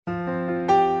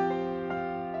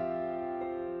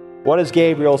What does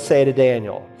Gabriel say to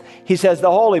Daniel? He says, the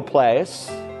holy place,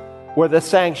 where the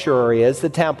sanctuary is, the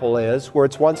temple is, where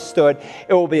it's once stood,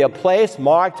 it will be a place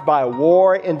marked by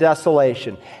war and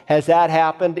desolation. Has that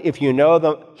happened? If you know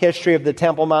the history of the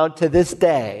Temple Mount to this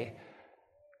day,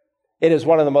 it is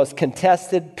one of the most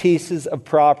contested pieces of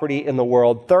property in the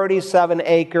world. 37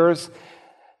 acres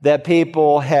that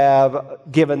people have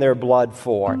given their blood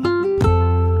for.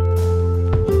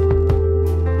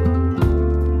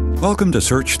 Welcome to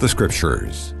Search the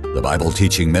Scriptures, the Bible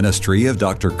teaching ministry of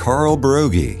Dr. Carl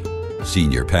Broggi,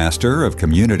 Senior Pastor of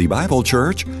Community Bible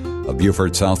Church of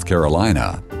Beaufort, South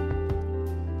Carolina.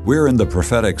 We're in the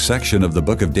prophetic section of the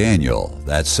book of Daniel,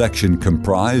 that section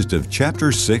comprised of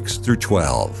chapters 6 through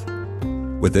 12.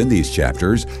 Within these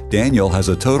chapters, Daniel has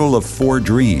a total of 4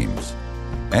 dreams.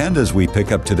 And as we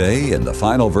pick up today in the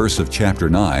final verse of chapter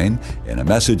 9, in a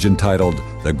message entitled,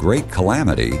 The Great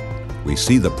Calamity, we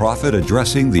see the prophet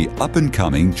addressing the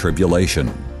up-and-coming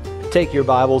tribulation. Take your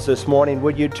Bibles this morning.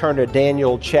 Would you turn to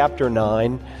Daniel chapter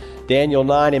 9? Daniel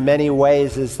 9 in many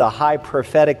ways is the high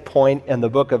prophetic point in the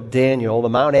book of Daniel, the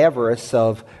Mount Everest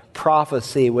of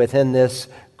prophecy within this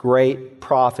great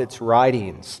prophet's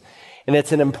writings. And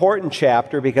it's an important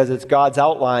chapter because it's God's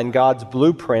outline, God's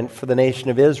blueprint for the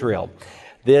nation of Israel.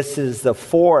 This is the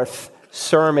 4th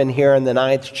sermon here in the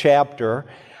 9th chapter.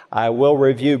 I will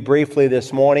review briefly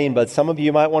this morning, but some of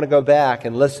you might want to go back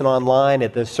and listen online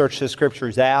at the Search the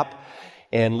Scriptures app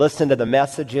and listen to the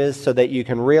messages so that you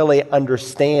can really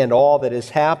understand all that is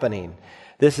happening.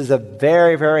 This is a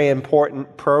very, very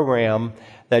important program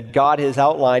that God has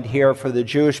outlined here for the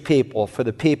Jewish people, for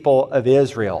the people of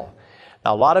Israel.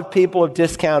 Now, a lot of people have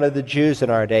discounted the Jews in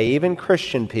our day, even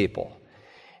Christian people.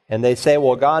 And they say,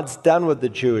 well, God's done with the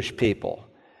Jewish people,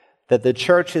 that the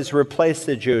church has replaced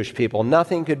the Jewish people.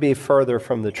 Nothing could be further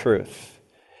from the truth.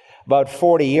 About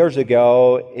 40 years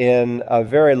ago, in a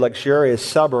very luxurious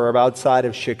suburb outside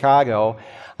of Chicago,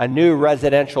 a new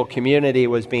residential community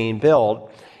was being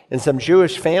built, and some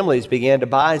Jewish families began to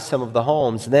buy some of the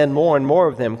homes. And then more and more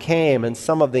of them came, and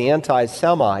some of the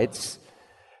anti-Semites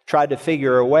tried to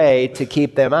figure a way to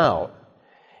keep them out.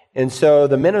 And so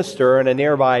the minister in a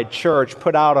nearby church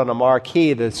put out on a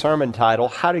marquee the sermon title,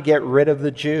 How to Get Rid of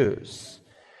the Jews.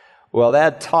 Well,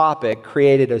 that topic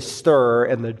created a stir,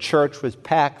 and the church was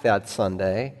packed that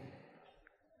Sunday.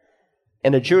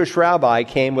 And a Jewish rabbi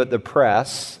came with the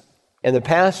press, and the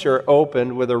pastor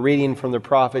opened with a reading from the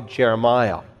prophet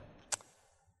Jeremiah.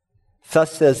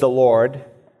 Thus says the Lord,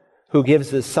 who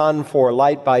gives the sun for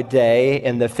light by day,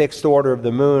 and the fixed order of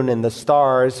the moon and the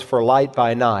stars for light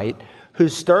by night, who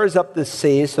stirs up the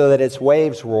sea so that its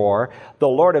waves roar. The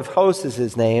Lord of hosts is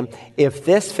his name. If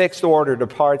this fixed order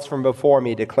departs from before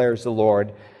me, declares the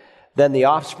Lord, then the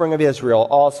offspring of Israel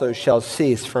also shall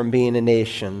cease from being a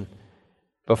nation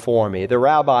before me. The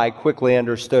rabbi quickly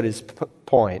understood his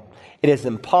point. It is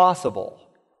impossible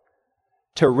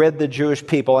to rid the Jewish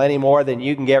people any more than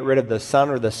you can get rid of the sun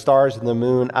or the stars and the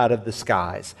moon out of the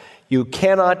skies. You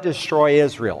cannot destroy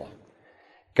Israel.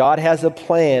 God has a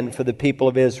plan for the people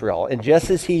of Israel. And just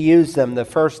as he used them the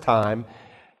first time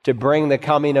to bring the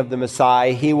coming of the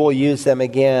Messiah, he will use them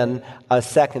again a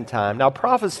second time. Now,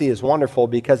 prophecy is wonderful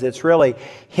because it's really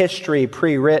history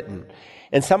pre-written.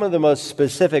 And some of the most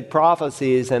specific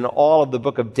prophecies in all of the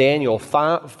book of Daniel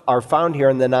are found here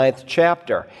in the 9th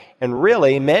chapter. And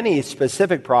really, many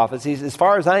specific prophecies, as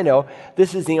far as I know,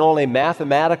 this is the only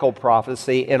mathematical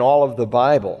prophecy in all of the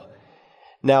Bible.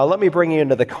 Now, let me bring you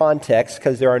into the context,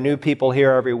 because there are new people here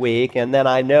every week, and then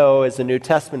I know, as the New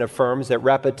Testament affirms, that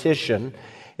repetition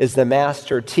is the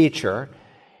master teacher.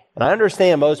 And I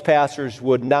understand most pastors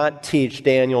would not teach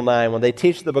Daniel 9. When they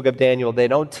teach the book of Daniel, they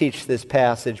don't teach this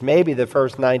passage, maybe the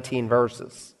first 19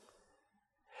 verses,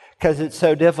 because it's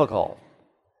so difficult.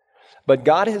 But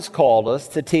God has called us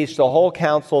to teach the whole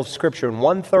counsel of Scripture, and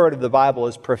 1/3 of the Bible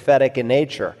is prophetic in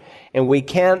nature. And we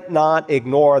can't not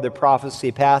ignore the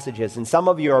prophecy passages. And some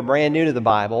of you are brand new to the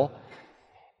Bible,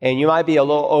 and you might be a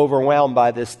little overwhelmed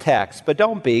by this text. But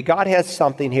don't be. God has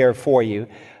something here for you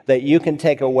that you can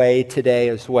take away today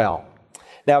as well.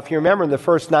 Now, if you remember in the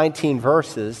first 19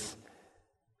 verses,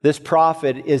 this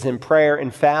prophet is in prayer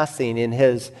and fasting, and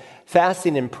his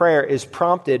fasting and prayer is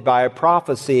prompted by a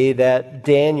prophecy that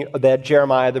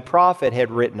Jeremiah the prophet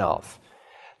had written of,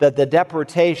 that the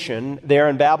deportation there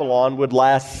in Babylon would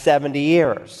last 70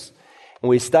 years. And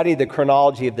we studied the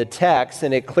chronology of the text,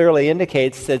 and it clearly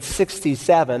indicates that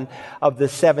 67 of the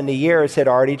 70 years had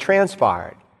already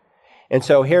transpired. And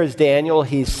so here's Daniel.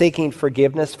 He's seeking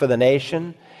forgiveness for the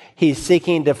nation. He's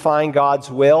seeking to find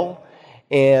God's will.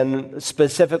 and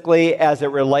specifically as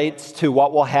it relates to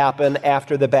what will happen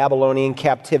after the Babylonian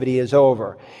captivity is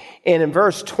over. And in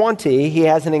verse 20, he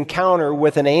has an encounter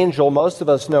with an angel most of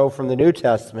us know from the New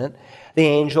Testament, the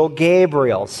angel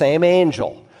Gabriel, same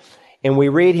angel. And we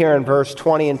read here in verse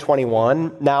 20 and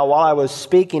 21, "Now while I was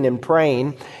speaking and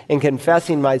praying and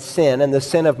confessing my sin and the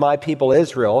sin of my people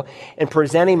Israel, and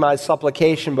presenting my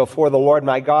supplication before the Lord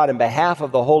my God in behalf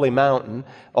of the holy mountain,"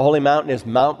 the holy mountain is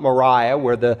Mount Moriah,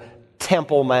 where the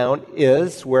Temple Mount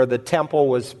is, where the temple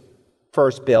was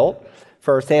first built,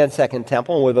 first and second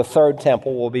temple, and where the third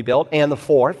temple will be built, and the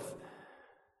fourth.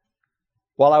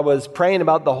 While I was praying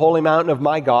about the holy mountain of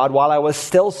my God, while I was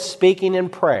still speaking in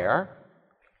prayer,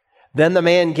 then the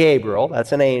man Gabriel,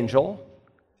 that's an angel,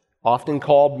 often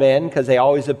called men because they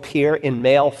always appear in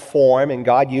male form, and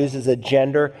God uses a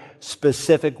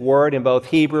gender-specific word in both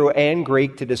Hebrew and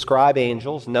Greek to describe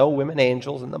angels. No women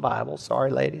angels in the Bible.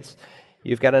 Sorry, ladies.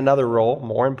 You've got another role,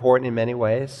 more important in many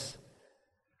ways.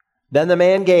 Then the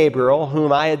man Gabriel,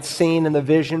 whom I had seen in the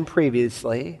vision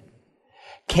previously,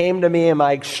 came to me in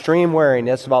my extreme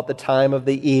weariness about the time of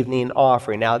the evening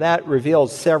offering. Now that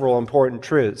reveals several important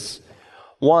truths.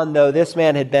 One, though this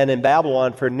man had been in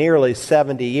Babylon for nearly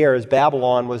 70 years,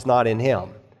 Babylon was not in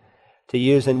him. To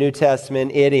use a New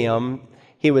Testament idiom,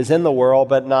 he was in the world,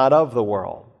 but not of the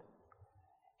world.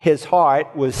 His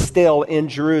heart was still in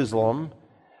Jerusalem,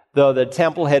 though the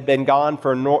temple had been gone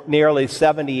for nearly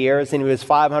 70 years and he was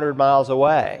 500 miles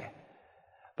away.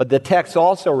 But the text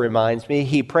also reminds me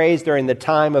he prays during the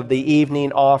time of the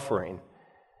evening offering.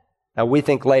 Now we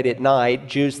think late at night,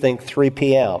 Jews think 3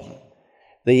 p.m.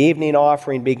 The evening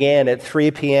offering began at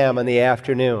 3 p.m. in the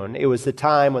afternoon. It was the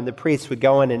time when the priests would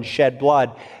go in and shed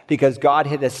blood because God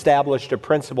had established a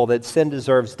principle that sin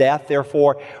deserves death.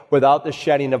 Therefore, without the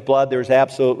shedding of blood, there's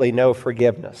absolutely no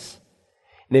forgiveness.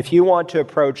 And if you want to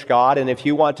approach God, and if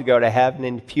you want to go to heaven,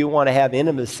 and if you want to have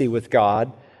intimacy with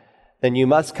God, then you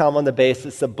must come on the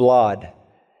basis of blood.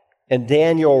 And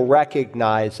Daniel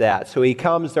recognized that. So he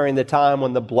comes during the time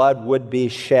when the blood would be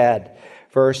shed.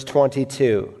 Verse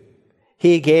 22.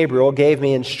 He, Gabriel, gave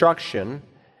me instruction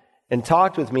and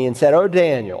talked with me and said, "O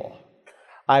Daniel,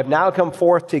 I have now come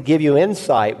forth to give you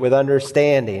insight with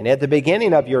understanding. At the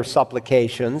beginning of your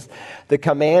supplications, the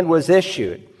command was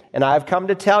issued, and I have come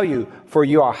to tell you, for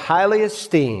you are highly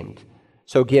esteemed.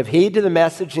 So give heed to the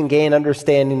message and gain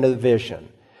understanding of the vision."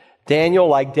 Daniel,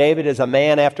 like David, is a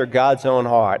man after God's own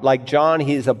heart. Like John,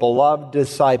 he's a beloved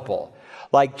disciple.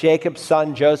 Like Jacob's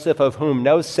son Joseph, of whom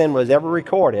no sin was ever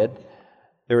recorded,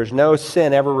 there is no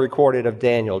sin ever recorded of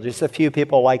Daniel. Just a few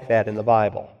people like that in the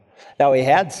Bible. Now, he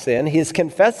had sin. He's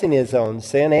confessing his own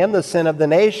sin and the sin of the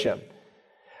nation.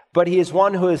 But he is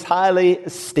one who is highly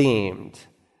esteemed.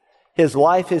 His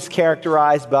life is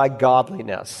characterized by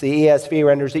godliness. The ESV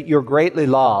renders it, "You're greatly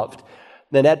loved."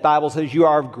 The Net Bible says, "You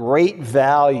are of great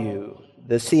value."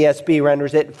 The CSB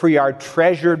renders it, "For you are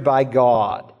treasured by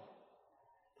God."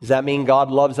 Does that mean God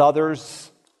loves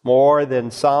others more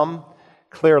than some?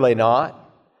 Clearly not.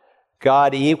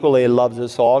 God equally loves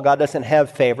us all. God doesn't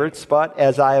have favorites, but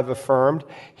as I have affirmed,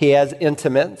 he has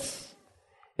intimates.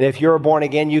 And if you're born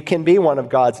again, you can be one of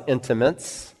God's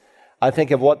intimates. I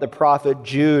think of what the prophet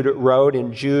Jude wrote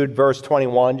in Jude verse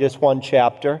 21, just one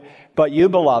chapter. "But you,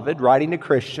 beloved," writing to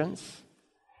Christians,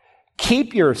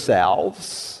 "keep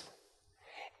yourselves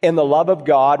in the love of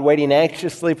God, waiting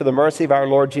anxiously for the mercy of our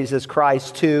Lord Jesus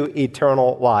Christ to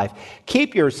eternal life."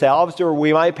 Keep yourselves, or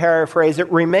we might paraphrase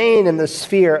it, remain in the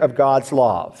sphere of God's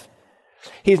love.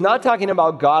 He's not talking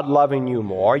about God loving you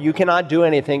more. You cannot do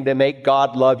anything to make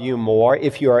God love you more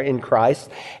if you are in Christ,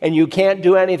 and you can't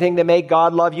do anything to make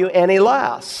God love you any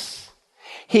less.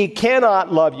 He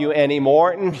cannot love you any more,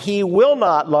 and he will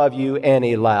not love you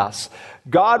any less.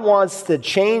 God wants to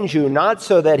change you, not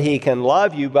so that he can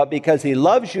love you, but because he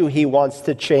loves you, he wants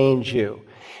to change you.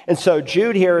 And so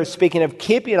Jude here is speaking of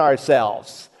keeping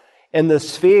ourselves in the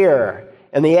sphere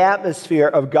and the atmosphere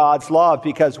of God's love,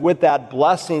 because with that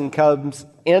blessing comes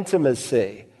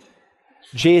intimacy.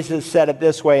 Jesus said it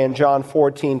this way in John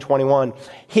 14:21,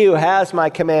 "He who has my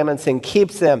commandments and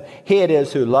keeps them, he it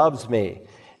is who loves me.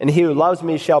 And he who loves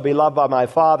me shall be loved by my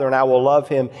Father, and I will love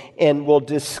him and will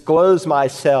disclose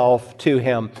myself to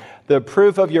him." The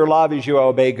proof of your love is you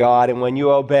obey God, and when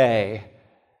you obey,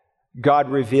 God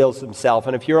reveals himself.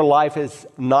 And if your life is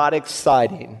not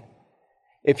exciting,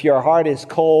 if your heart is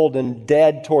cold and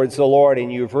dead towards the Lord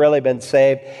and you've really been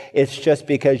saved, it's just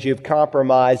because you've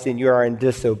compromised and you are in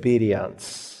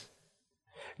disobedience.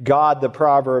 God, the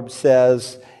proverb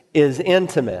says, is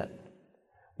intimate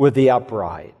with the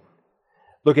upright.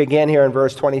 Look again here in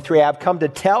verse 23. "I've come to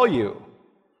tell you,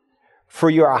 For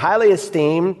you are highly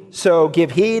esteemed, so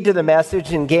give heed to the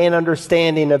message and gain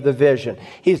understanding of the vision.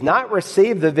 He's not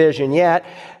received the vision yet.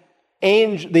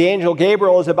 The angel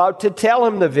Gabriel is about to tell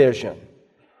him the vision.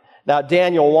 Now,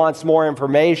 Daniel wants more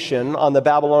information on the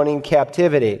Babylonian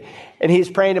captivity, and he's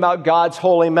praying about God's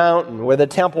holy mountain where the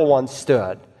temple once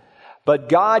stood. But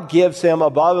God gives him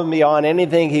above and beyond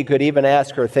anything he could even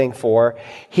ask or think for.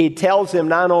 He tells him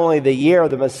not only the year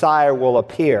the Messiah will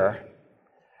appear,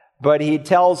 but he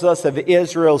tells us of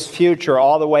Israel's future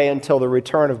all the way until the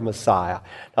return of Messiah.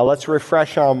 Now let's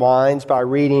refresh our minds by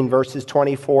reading verses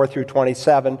 24 through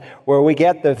 27, where we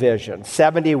get the vision.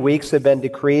 70 weeks have been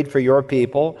decreed for your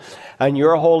people and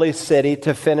your holy city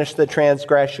to finish the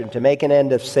transgression, to make an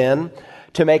end of sin,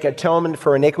 to make atonement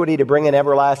for iniquity, to bring in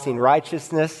everlasting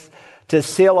righteousness, to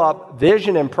seal up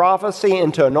vision and prophecy,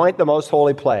 and to anoint the most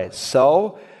holy place.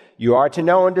 So you are to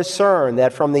know and discern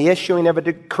that from the issuing of a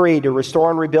decree to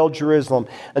restore and rebuild Jerusalem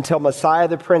until Messiah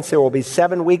the Prince, there will be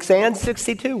 7 weeks and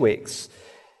 62 weeks.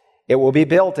 It will be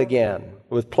built again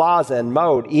with plaza and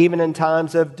moat, even in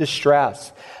times of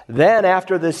distress. Then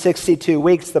after the 62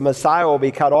 weeks, the Messiah will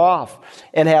be cut off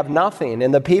and have nothing.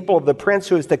 And the people of the Prince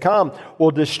who is to come will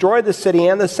destroy the city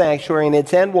and the sanctuary, and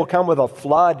its end will come with a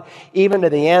flood. Even to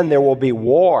the end, there will be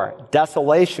war.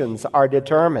 Desolations are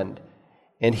determined.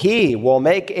 And he will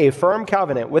make a firm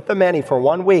covenant with the many for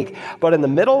 1 week. But in the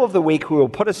middle of the week, we will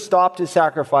put a stop to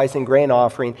sacrifice and grain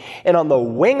offering. And on the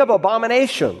wing of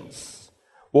abominations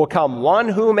will come one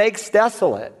who makes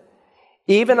desolate,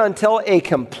 even until a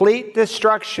complete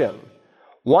destruction.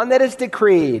 One that is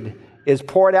decreed is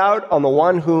poured out on the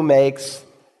one who makes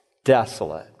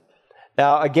desolate.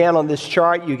 Now, again, on this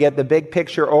chart, you get the big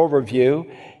picture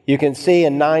overview. You can see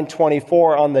in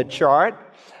 924 on the chart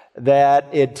that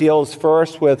it deals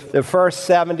first with the first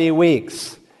 70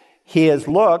 weeks. He has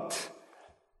looked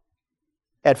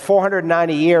at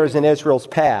 490 years in Israel's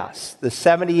past. The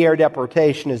 70-year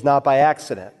deportation is not by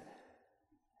accident.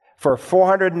 For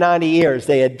 490 years,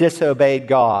 they had disobeyed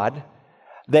God.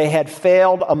 They had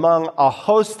failed among a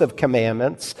host of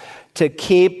commandments to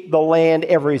keep the land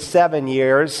every 7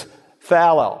 years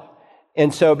fallow.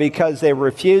 And so because they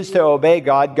refused to obey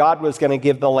God, God was going to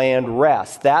give the land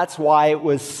rest. That's why it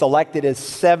was selected as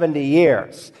 70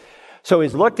 years. So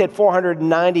he's looked at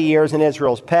 490 years in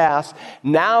Israel's past.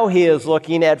 Now he is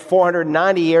looking at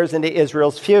 490 years into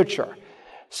Israel's future.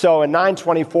 So in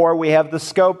 924, we have the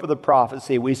scope of the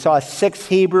prophecy. We saw 6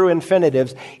 Hebrew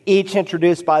infinitives, each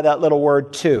introduced by that little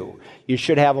word to. You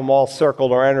should have them all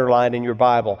circled or underlined in your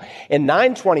Bible. In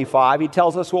 925, he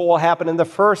tells us what will happen in the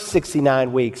first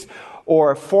 69 weeks,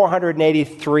 or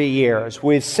 483 years.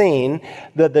 We've seen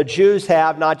that the Jews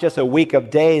have not just a week of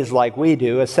days like we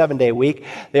do, a 7-day week.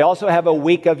 They also have a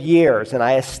week of years, and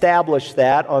I established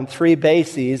that on 3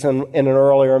 bases in an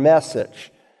earlier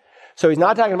message. So he's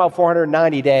not talking about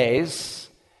 490 days.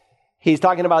 He's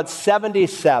talking about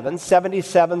 77.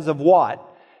 77s of what?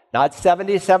 Not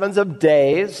 77s of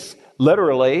days.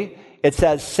 Literally, it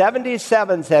says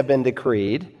 77s have been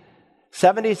decreed.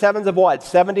 77s of what?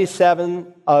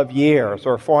 77 of years,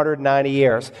 or 490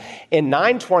 years. In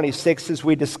 926, as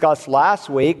we discussed last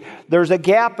week, there's a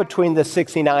gap between the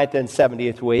 69th and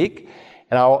 70th week.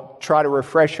 And I'll try to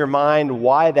refresh your mind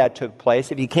why that took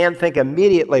place. If you can't think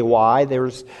immediately why,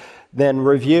 then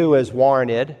review is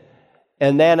warranted.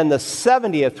 And then in the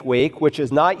 70th week, which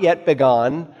is not yet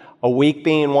begun, a week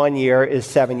being 1 year is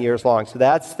 7 years long. So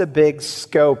that's the big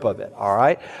scope of it, all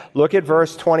right? Look at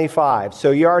verse 25. So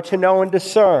you are to know and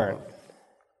discern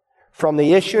from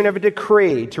the issuing of a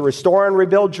decree to restore and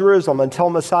rebuild Jerusalem until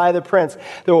Messiah the Prince.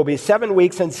 There will be 7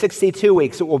 weeks and 62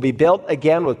 weeks. It will be built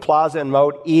again with plaza and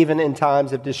moat, even in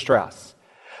times of distress.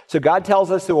 So God tells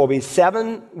us there will be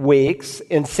 7 weeks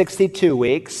and 62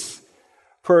 weeks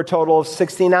for a total of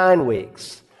 69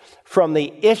 weeks. From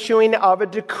the issuing of a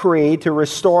decree to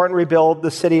restore and rebuild the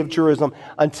city of Jerusalem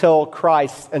until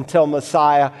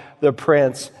Messiah the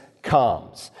Prince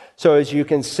comes. So as you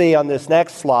can see on this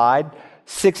next slide,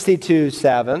 62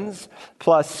 sevens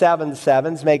plus 7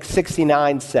 sevens make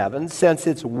 69 sevens. Since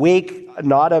it's week,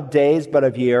 not of days, but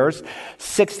of years,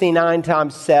 69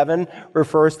 times 7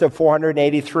 refers to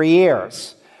 483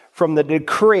 years. From the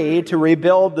decree to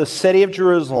rebuild the city of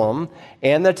Jerusalem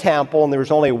and the temple, and there was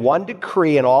only one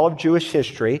decree in all of Jewish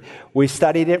history. We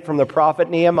studied it from the prophet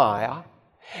Nehemiah.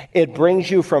 It brings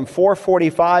you from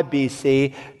 445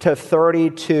 BC to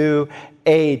 32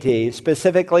 AD,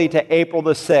 specifically to April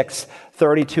the 6th,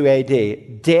 32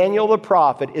 AD. Daniel the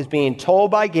prophet is being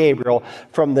told by Gabriel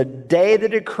from the day the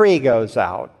decree goes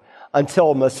out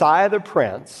until Messiah the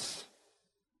Prince,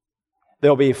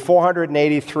 there'll be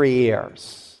 483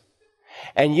 years.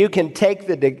 And you can take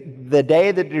the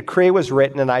day the decree was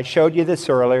written, and I showed you this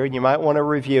earlier, and you might want to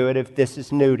review it if this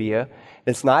is new to you.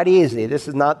 It's not easy. This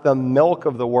is not the milk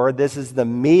of the Word. This is the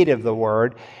meat of the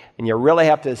Word. And you really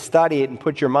have to study it and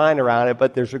put your mind around it,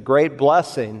 but there's a great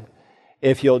blessing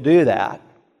if you'll do that.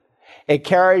 It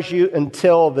carries you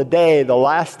until the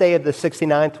last day of the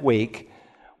 69th week,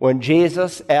 when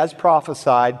Jesus, as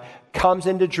prophesied, comes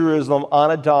into Jerusalem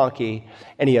on a donkey,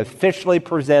 and he officially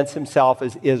presents himself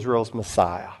as Israel's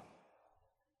Messiah.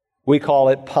 We call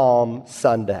it Palm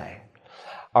Sunday.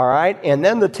 All right? And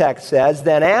then the text says,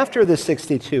 then after the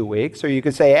 62 weeks, or you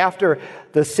could say after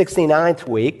the 69th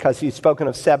week, because he's spoken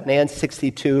of 7 and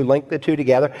 62, link the two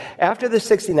together. After the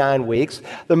 69 weeks,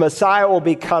 the Messiah will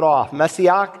be cut off.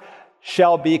 Messiah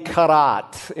shall be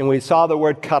karat. And we saw the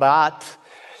word karat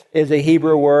is a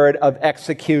Hebrew word of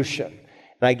execution.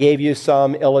 And I gave you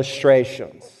some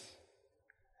illustrations.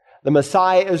 The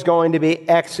Messiah is going to be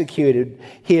executed.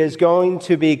 He is going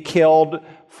to be killed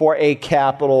for a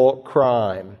capital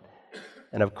crime.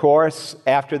 And of course,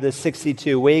 after the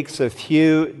 62 weeks, a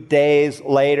few days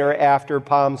later after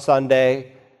Palm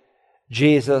Sunday,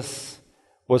 Jesus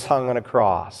was hung on a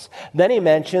cross. Then he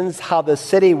mentions how the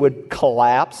city would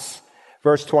collapse.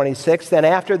 Verse 26, then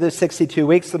after the 62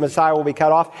 weeks, the Messiah will be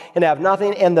cut off and have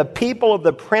nothing, and the people of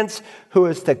the prince who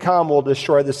is to come will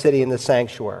destroy the city and the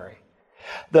sanctuary.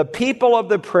 The people of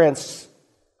the prince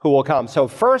who will come. So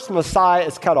first, Messiah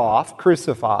is cut off,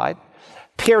 crucified,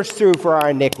 pierced through for our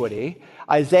iniquity.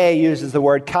 Isaiah uses the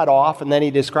word cut off, and then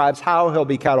he describes how he'll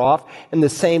be cut off in the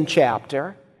same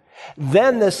chapter.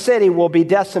 Then the city will be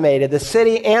decimated, the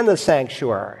city and the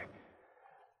sanctuary.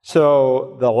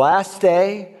 So the last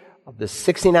day of the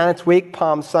 69th week,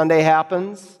 Palm Sunday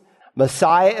happens.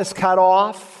 Messiah is cut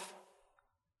off.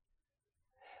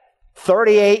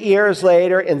 38 years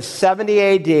later, in 70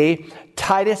 AD,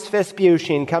 Titus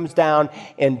Vespasian comes down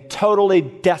and totally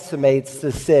decimates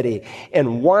the city.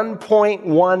 And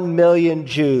 1.1 million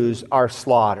Jews are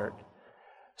slaughtered.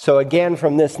 So again,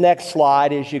 from this next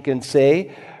slide, as you can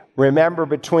see, remember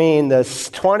between the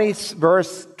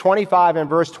verse 25 and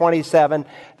verse 27,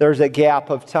 there's a gap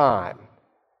of time.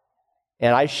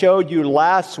 And I showed you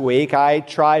last week, I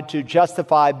tried to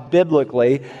justify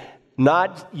biblically,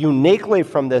 not uniquely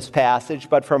from this passage,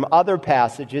 but from other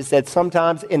passages, that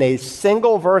sometimes in a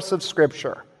single verse of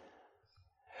Scripture,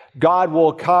 God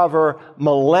will cover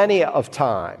millennia of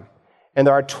time. And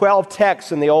there are 12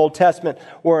 texts in the Old Testament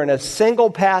where in a single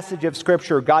passage of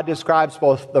Scripture, God describes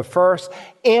both the first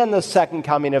and the second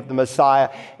coming of the Messiah.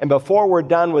 And before we're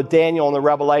done with Daniel and the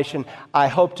Revelation, I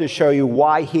hope to show you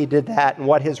why he did that and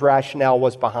what his rationale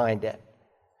was behind it.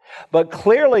 But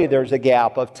clearly there's a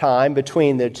gap of time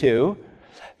between the two,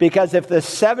 because if the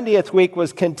 70th week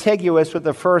was contiguous with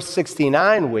the first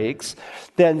 69 weeks,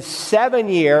 then 7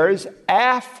 years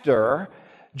after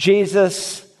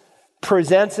Jesus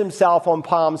presents himself on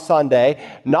Palm Sunday,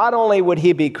 not only would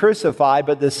he be crucified,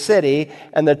 but the city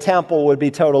and the temple would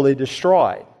be totally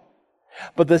destroyed.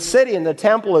 But the city and the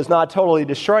temple is not totally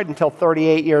destroyed until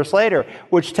 38 years later,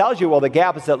 which tells you, well, the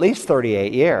gap is at least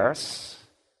 38 years.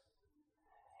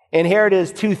 And here it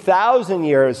is 2,000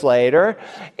 years later,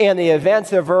 and the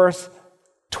events of verse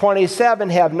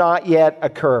 27 have not yet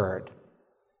occurred.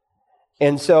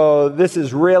 And so this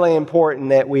is really important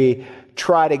that we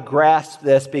try to grasp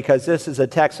this, because this is a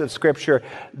text of Scripture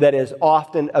that is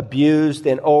often abused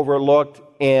and overlooked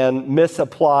and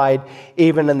misapplied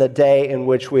even in the day in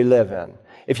which we live in.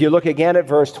 If you look again at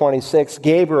verse 26,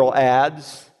 Gabriel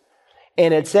adds,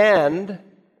 "And its end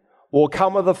will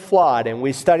come with a flood." And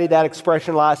we studied that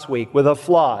expression last week, with a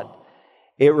flood.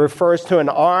 It refers to an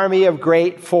army of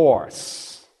great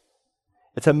force.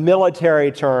 It's a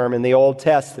military term in the Old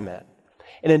Testament.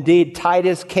 And indeed,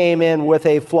 Titus came in with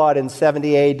a flood in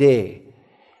 70 AD,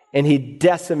 and he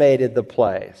decimated the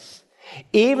place.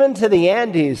 Even to the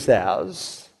end, he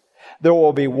says, there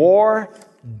will be war,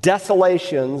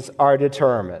 desolations are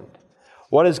determined.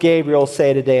 What does Gabriel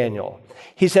say to Daniel?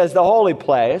 He says the holy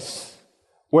place,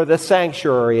 where the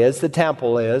sanctuary is, the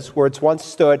temple is, where it's once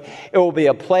stood, it will be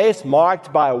a place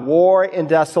marked by war and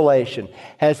desolation.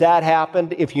 Has that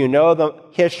happened? If you know the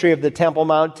history of the Temple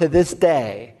Mount, to this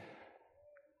day,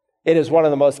 it is one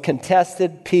of the most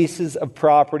contested pieces of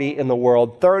property in the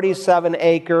world. 37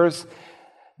 acres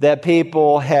that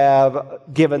people have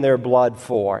given their blood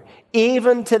for.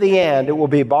 Even to the end, it will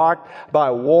be marked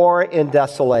by war and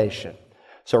desolation.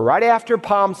 So right after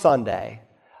Palm Sunday,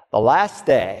 the last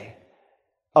day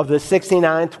of the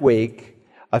 69th week,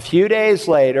 a few days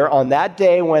later, on that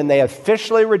day when they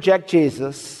officially reject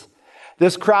Jesus,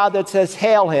 this crowd that says,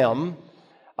 "Hail him,"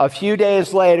 a few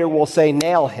days later will say,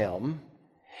 "Nail him."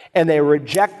 and they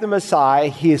reject the Messiah.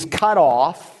 He's cut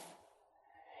off.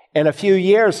 And a few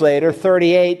years later,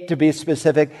 38 to be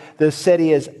specific, the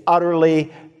city is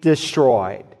utterly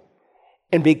destroyed.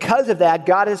 And because of that,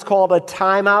 God has called a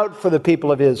timeout for the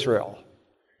people of Israel.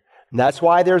 And that's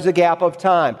why there's a gap of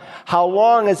time. How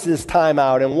long is this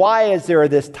timeout, and why is there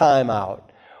this timeout?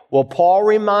 Well, Paul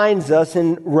reminds us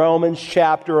in Romans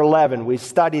chapter 11. We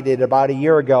studied it about a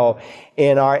year ago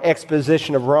in our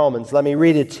exposition of Romans. Let me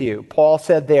read it to you. Paul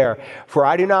said there, "For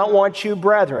I do not want you,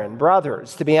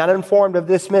 brothers, to be uninformed of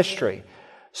this mystery,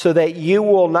 so that you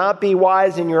will not be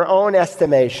wise in your own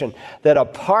estimation, that a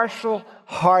partial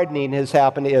hardening has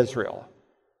happened to Israel."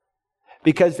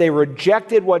 Because they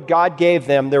rejected what God gave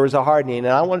them, there was a hardening.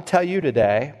 And I want to tell you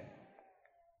today,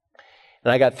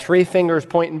 and I got 3 fingers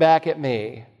pointing back at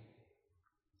me,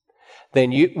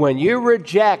 when you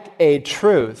reject a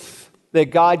truth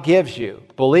that God gives you,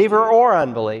 believer or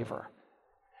unbeliever,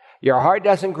 your heart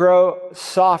doesn't grow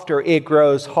softer, it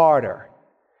grows harder.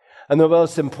 And the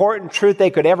most important truth they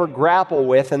could ever grapple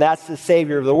with, and that's the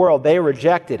Savior of the world, they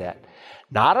rejected it.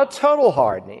 Not a total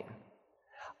hardening,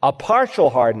 a partial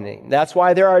hardening. That's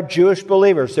why there are Jewish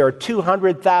believers. There are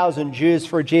 200,000 Jews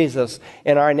for Jesus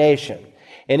in our nation.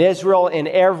 In Israel, in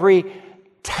every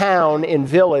town and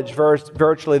village,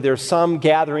 virtually, there's some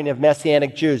gathering of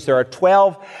Messianic Jews. There are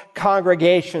 12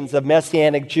 congregations of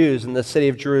Messianic Jews in the city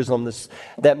of Jerusalem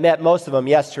that met, most of them,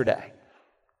 yesterday.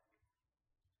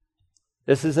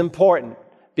 This is important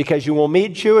because you will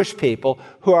meet Jewish people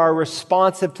who are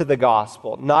responsive to the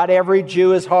gospel. Not every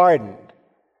Jew is hardened,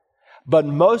 but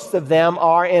most of them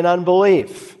are in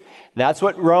unbelief. That's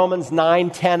what Romans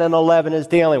 9, 10, and 11 is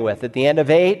dealing with. At the end of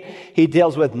 8, he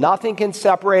deals with nothing can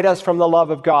separate us from the love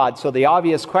of God. So the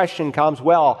obvious question comes,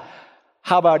 well,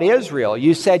 how about Israel?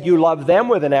 You said you love them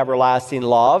with an everlasting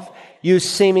love. You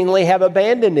seemingly have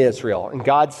abandoned Israel. And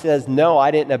God says, no, I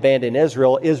didn't abandon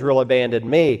Israel. Israel abandoned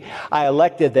me. I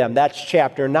elected them. That's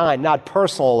chapter 9, not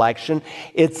personal election.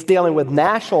 It's dealing with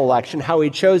national election, how he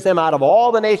chose them out of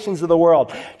all the nations of the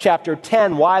world. Chapter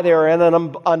 10, why they are in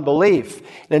unbelief.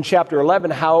 And in chapter 11,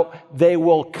 how they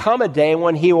will come a day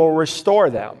when he will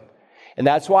restore them. And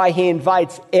that's why he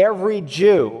invites every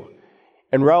Jew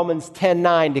in Romans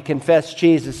 10:9 to confess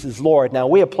Jesus as Lord. Now,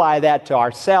 we apply that to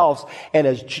ourselves and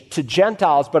to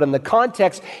Gentiles, but in the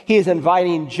context, he is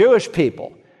inviting Jewish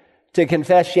people to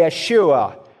confess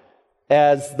Yeshua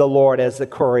as the Lord, as the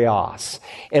Kurios.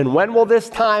 And when will this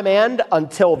time end?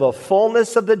 Until the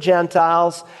fullness of the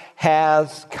Gentiles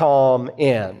has come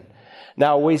in.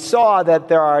 Now, we saw that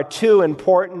there are 2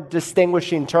 important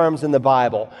distinguishing terms in the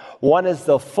Bible. One is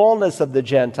the fullness of the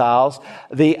Gentiles.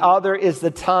 The other is the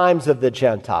times of the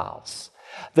Gentiles.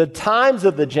 The times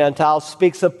of the Gentiles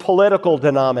speaks of political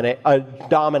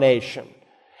domination.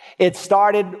 It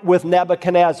started with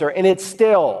Nebuchadnezzar, and it's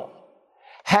still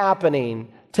happening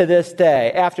to this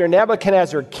day. After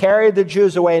Nebuchadnezzar carried the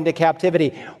Jews away into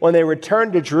captivity, when they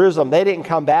returned to Jerusalem, they didn't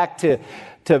come back to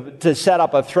set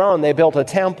up a throne. They built a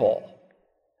temple.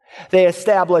 They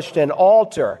established an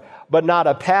altar, but not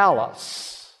a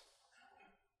palace.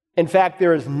 In fact,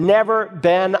 there has never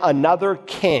been another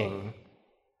king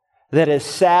that has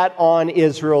sat on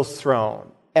Israel's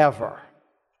throne, ever.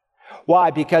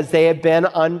 Why? Because they have been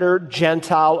under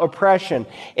Gentile oppression.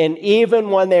 And even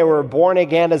when they were born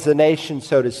again as a nation,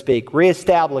 so to speak,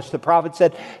 reestablished, the prophet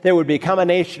said they would become a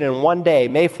nation in one day,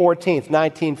 May 14th,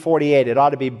 1948. It ought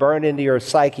to be burned into your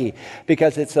psyche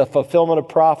because it's a fulfillment of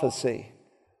prophecy.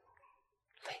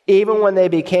 Even when they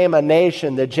became a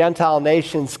nation, the Gentile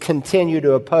nations continue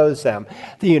to oppose them.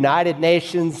 The United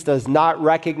Nations does not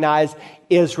recognize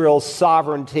Israel's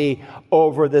sovereignty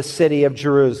over the city of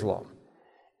Jerusalem.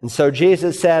 And so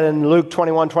Jesus said in Luke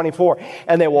 21:24,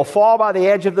 "And they will fall by the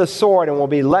edge of the sword and will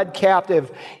be led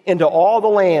captive into all the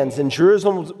lands, and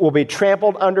Jerusalem will be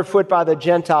trampled underfoot by the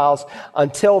Gentiles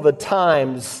until the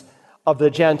times of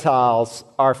the Gentiles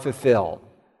are fulfilled."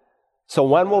 So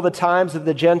when will the times of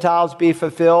the Gentiles be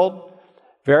fulfilled?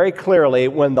 Very clearly,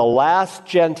 when the last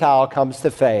Gentile comes to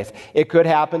faith. It could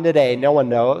happen today. No one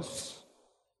knows.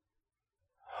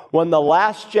 When the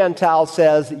last Gentile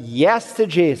says yes to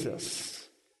Jesus,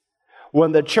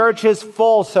 when the church is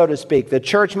full, so to speak, the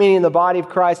church meaning the body of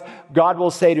Christ, God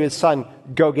will say to his son,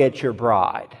 "Go get your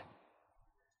bride."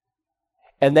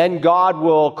 And then God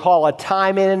will call a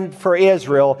time in for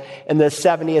Israel, and the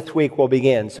 70th week will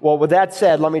begin. Well, with that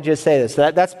said, let me just say this.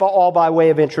 That's all by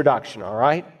way of introduction, all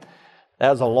right?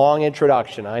 That was a long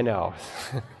introduction, I know.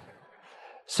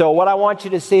 So what I want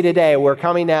you to see today, we're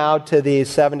coming now to the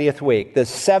 70th week. The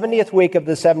 70th week of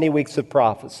the 70 weeks of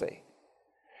prophecy.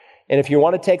 And if you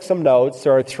want to take some notes,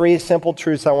 there are 3 simple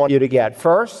truths I want you to get.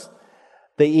 First,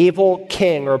 the evil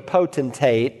king or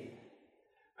potentate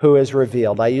who is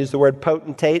revealed. I use the word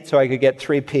potentate so I could get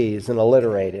 3 P's and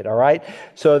alliterate it, all right?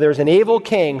 So there's an evil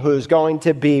king who's going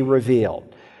to be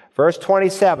revealed. Verse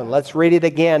 27, let's read it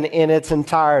again in its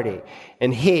entirety.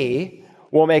 And he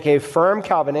will make a firm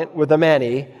covenant with the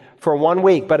many for 1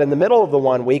 week, but in the middle of the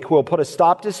 1 week, he will put a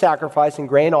stop to sacrifice and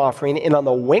grain offering, and on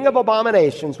the wing of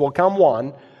abominations will come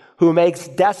one who makes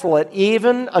desolate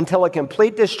even until a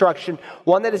complete destruction.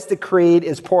 One that is decreed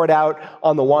is poured out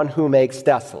on the one who makes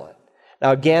desolate.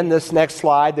 Now again, this next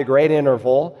slide, the great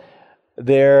interval,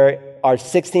 there are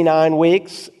 69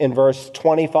 weeks in verse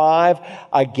 25,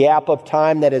 a gap of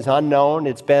time that is unknown.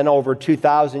 It's been over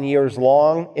 2,000 years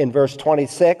long in verse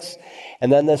 26.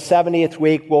 And then the 70th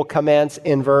week will commence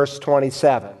in verse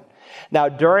 27. Now,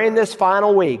 during this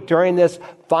final week, during this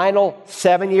final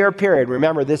 7-year period,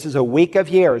 remember, this is a week of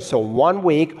years. So 1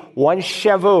 week, 1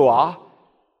 Shavuah,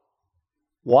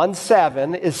 1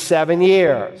 7 is 7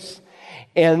 years.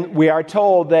 And we are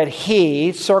told that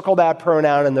he, circle that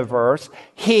pronoun in the verse,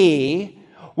 he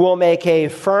will make a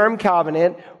firm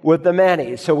covenant with the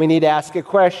many. So we need to ask a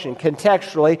question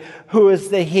contextually, who is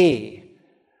the he?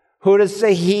 Who does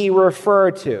the he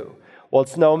refer to? Well,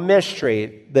 it's no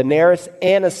mystery. The nearest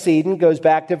antecedent goes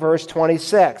back to verse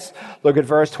 26. Look at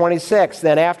verse 26.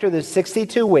 Then after the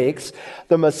 62 weeks,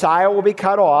 the Messiah will be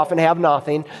cut off and have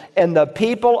nothing, and the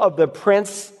people of the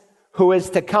prince who is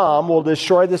to come will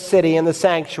destroy the city and the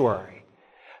sanctuary.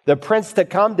 The prince to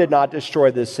come did not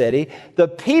destroy the city. The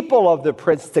people of the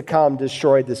prince to come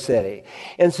destroyed the city.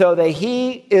 And so the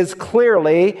he is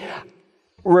clearly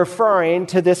referring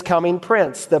to this coming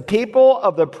prince. The people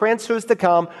of the prince who is to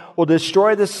come will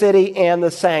destroy the city and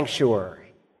the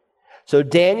sanctuary. So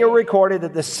Daniel recorded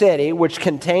that the city, which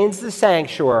contains the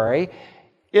sanctuary,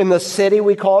 in the city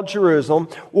we call Jerusalem,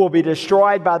 will be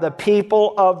destroyed by the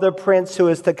people of the prince who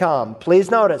is to come.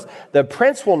 Please notice, the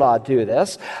prince will not do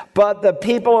this, but the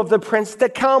people of the prince to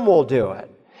come will do it.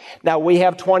 Now, we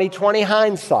have 20/20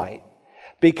 hindsight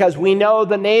because we know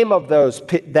the name of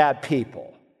that people.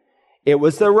 It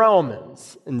was the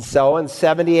Romans. And so in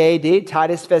 70 AD,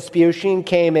 Titus Vespasian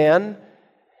came in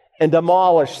and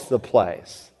demolished the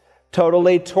place,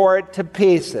 totally tore it to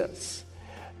pieces,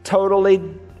 totally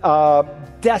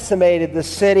decimated the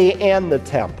city and the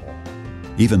temple.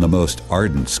 Even the most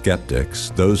ardent skeptics,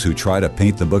 those who try to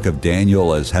paint the book of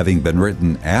Daniel as having been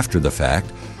written after the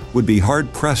fact, would be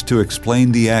hard-pressed to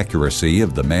explain the accuracy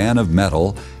of the man of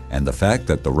metal and the fact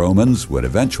that the Romans would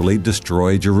eventually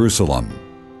destroy Jerusalem.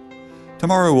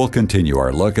 Tomorrow we'll continue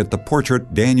our look at the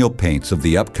portrait Daniel paints of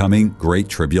the upcoming Great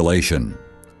Tribulation.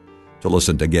 To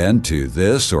listen again to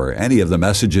this or any of the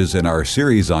messages in our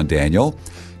series on Daniel,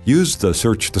 use the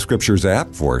Search the Scriptures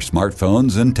app for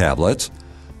smartphones and tablets,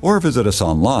 or visit us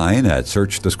online at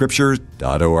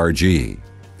searchthescriptures.org. You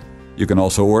can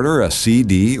also order a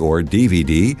CD or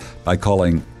DVD by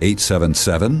calling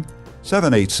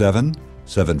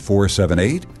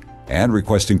 877-787-7478 and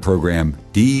requesting program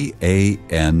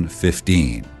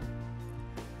DAN15.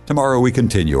 Tomorrow we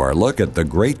continue our look at the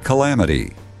Great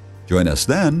Calamity. Join us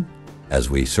then as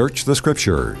we search the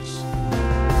Scriptures.